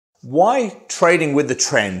Why trading with the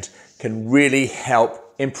trend can really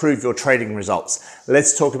help improve your trading results.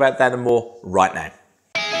 Let's talk about that and more right now.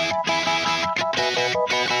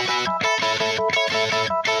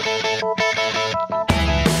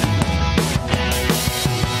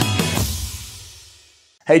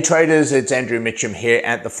 Hey traders, it's Andrew Mitchem here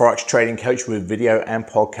at the Forex Trading Coach with video and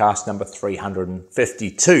podcast number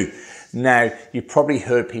 352. Now, you've probably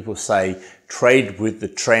heard people say, trade with the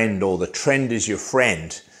trend, or the trend is your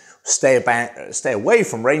friend. Stay away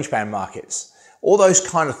from range-bound markets. All those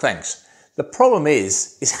kind of things. The problem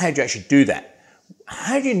is how do you actually do that?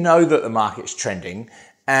 How do you know that the market's trending?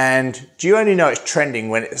 And do you only know it's trending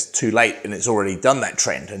when it's too late and it's already done that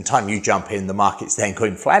trend? And time you jump in, the market's then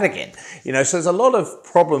going flat again. You know, so there's a lot of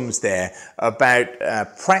problems there about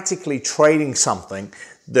practically trading something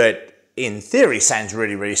that in theory sounds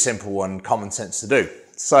really, really simple and common sense to do.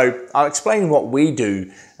 So I'll explain what we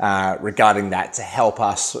do regarding that to help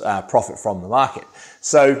us profit from the market.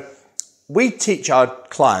 So we teach our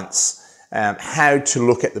clients how to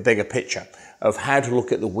look at the bigger picture, of how to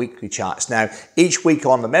look at the weekly charts. Now, each week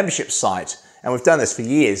on the membership site, and we've done this for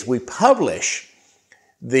years, we publish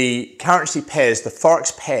the currency pairs, the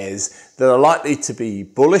Forex pairs that are likely to be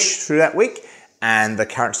bullish through that week, and the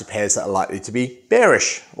currency pairs that are likely to be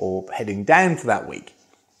bearish or heading down for that week.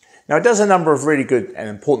 Now, it does a number of really good and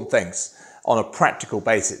important things on a practical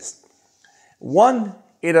basis. One,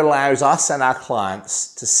 it allows us and our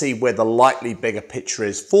clients to see where the likely bigger picture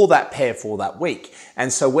is for that pair for that week.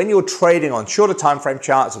 And so when you're trading on shorter time frame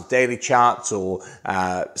charts or daily charts or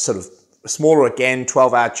sort of smaller again,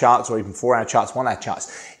 12-hour charts or even 4-hour charts, 1-hour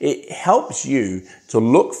charts, it helps you to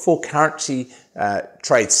look for currency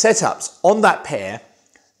trade setups on that pair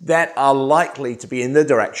that are likely to be in the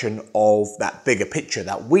direction of that bigger picture,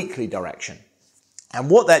 that weekly direction. And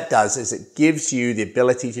what that does is it gives you the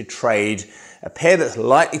ability to trade a pair that's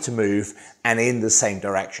likely to move and in the same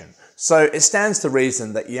direction. So it stands to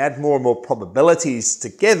reason that you add more and more probabilities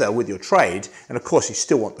together with your trade, and of course you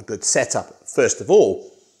still want the good setup first of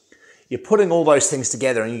all. You're putting all those things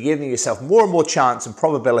together and you're giving yourself more and more chance and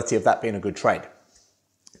probability of that being a good trade.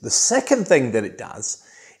 The second thing that it does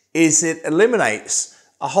is it eliminates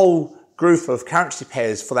a whole group of currency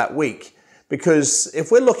pairs for that week. Because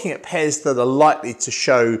if we're looking at pairs that are likely to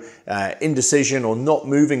show indecision or not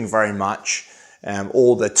moving very much,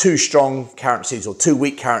 or they're too strong currencies or too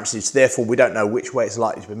weak currencies, therefore we don't know which way it's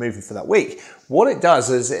likely to be moving for that week, what it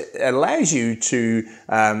does is it allows you to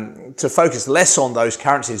focus less on those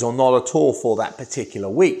currencies or not at all for that particular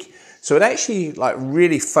week. So it actually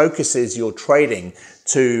really focuses your trading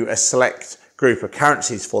to a select group of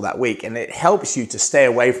currencies for that week, and it helps you to stay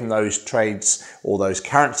away from those trades or those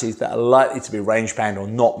currencies that are likely to be range bound or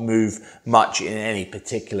not move much in any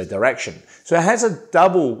particular direction. So it has a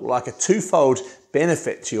double, a twofold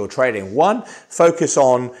benefit to your trading. One, focus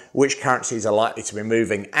on which currencies are likely to be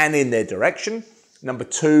moving and in their direction. Number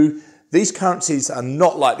two, these currencies are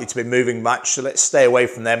not likely to be moving much, so let's stay away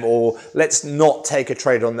from them, or let's not take a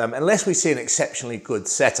trade on them unless we see an exceptionally good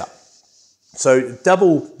setup. So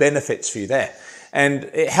double benefits for you there. And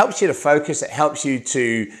it helps you to focus, it helps you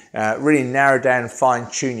to really narrow down and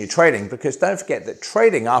fine tune your trading, because don't forget that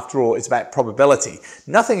trading, after all, is about probability.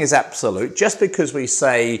 Nothing is absolute. Just because we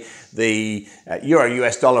say the euro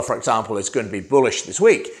US dollar, for example, is going to be bullish this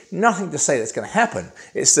week, nothing to say that's going to happen.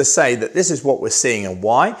 It's to say that this is what we're seeing and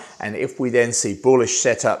why. And if we then see bullish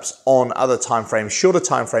setups on other time frames, shorter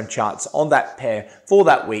time frame charts on that pair for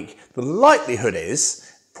that week, the likelihood is,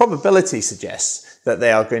 probability suggests that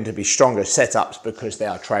they are going to be stronger setups because they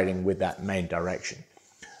are trading with that main direction.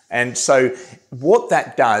 And so what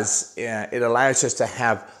that does, it allows us to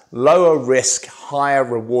have lower risk, higher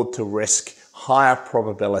reward to risk, higher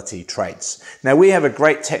probability trades. Now, we have a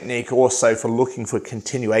great technique also for looking for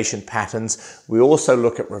continuation patterns. We also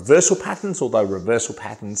look at reversal patterns, although reversal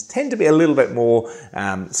patterns tend to be a little bit more,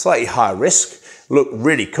 slightly higher risk, look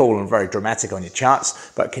really cool and very dramatic on your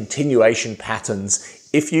charts, but continuation patterns,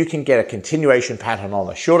 if you can get a continuation pattern on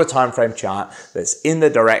a shorter time frame chart that's in the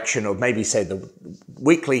direction of maybe say the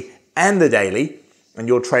weekly and the daily, and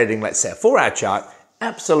you're trading, let's say, a 4-hour chart,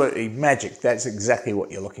 absolutely magic. That's exactly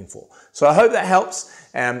what you're looking for. So I hope that helps.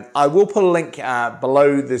 I will put a link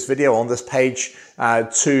below this video on this page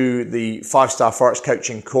to the 5-star Forex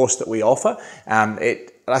Coaching course that we offer.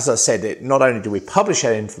 As I said, not only do we publish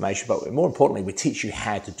that information, but more importantly, we teach you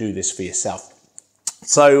how to do this for yourself.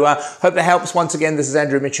 So hope that helps. Once again, this is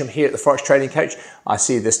Andrew Mitchem here at the Forex Trading Coach. I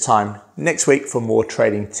see you this time next week for more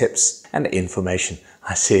trading tips and information.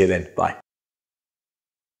 I see you then. Bye.